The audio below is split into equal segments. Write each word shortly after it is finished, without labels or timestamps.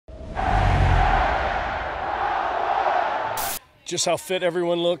just how fit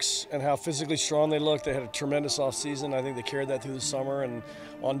everyone looks and how physically strong they look. They had a tremendous offseason. I think they carried that through the summer, and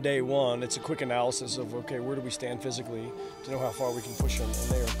on day one, it's a quick analysis of, okay, where do we stand physically to know how far we can push them, and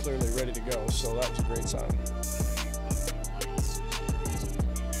they are clearly ready to go, so that was a great sign.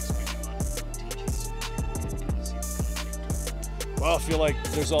 Well, I feel like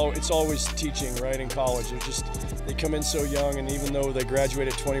it's always teaching, right, in college. They come in so young, and even though they graduate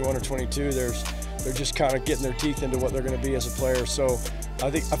at 21 or 22, they're just kind of getting their teeth into what they're going to be as a player. So I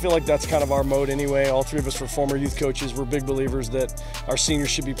feel like that's kind of our mode anyway. All three of us were former youth coaches. We're big believers that our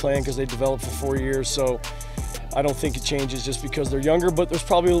seniors should be playing because they developed for 4 years. So I don't think it changes just because they're younger, but there's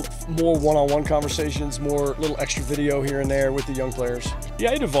probably more one-on-one conversations, more little extra video here and there with the young players.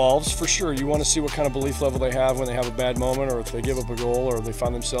 Yeah, it evolves for sure. You want to see what kind of belief level they have when they have a bad moment, or if they give up a goal, or they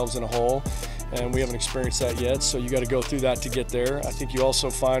find themselves in a hole. And we haven't experienced that yet, so you got to go through that to get there. I think you also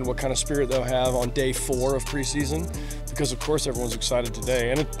find what kind of spirit they'll have on day 4 of preseason, because of course everyone's excited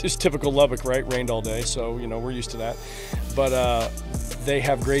today. And it's typical Lubbock, right? Rained all day, so we're used to that. But they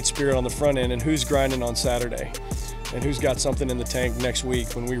have great spirit on the front end, and who's grinding on Saturday? And who's got something in the tank next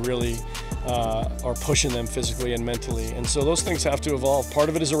week when we really are pushing them physically and mentally. And so those things have to evolve. Part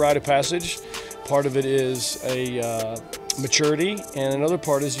of it is a rite of passage. Part of it is a maturity, and another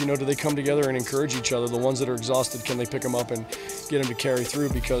part is, do they come together and encourage each other? The ones that are exhausted, can they pick them up and get them to carry through?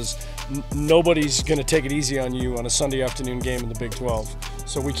 Because nobody's going to take it easy on you on a Sunday afternoon game in the Big 12.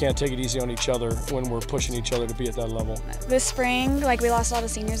 So we can't take it easy on each other when we're pushing each other to be at that level. This spring, we lost a lot of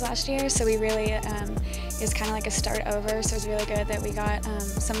seniors last year, so we really, it's kind of like a start over, so it's really good that we got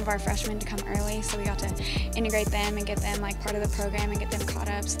some of our freshmen to come early, so we got to integrate them and get them part of the program and get them caught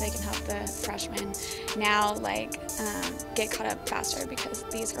up so they can help the freshmen now get caught up faster, because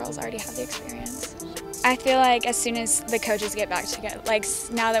these girls already have the experience. I feel like as soon as the coaches get back together,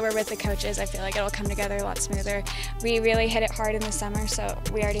 now that we're with the coaches, I feel like it'll come together a lot smoother. We really hit it hard in the summer, so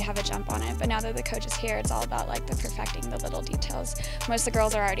we already have a jump on it. But now that the coach is here, it's all about the perfecting the little details. Most of the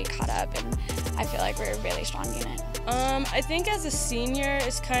girls are already caught up, and I feel like we're a really strong unit. I think as a senior,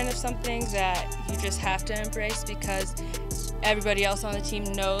 it's kind of something that you just have to embrace, because everybody else on the team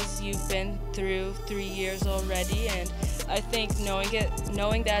knows you've been through 3 years already, and I think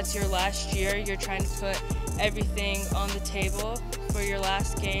knowing that it's your last year, you're trying to put everything on the table for your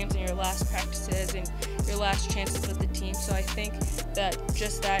last games and your last practices and your last chances with the team. So I think that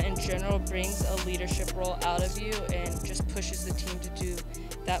just that in general brings a leadership role out of you and just pushes the team to do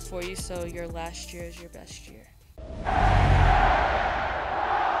that for you, so your last year is your best year.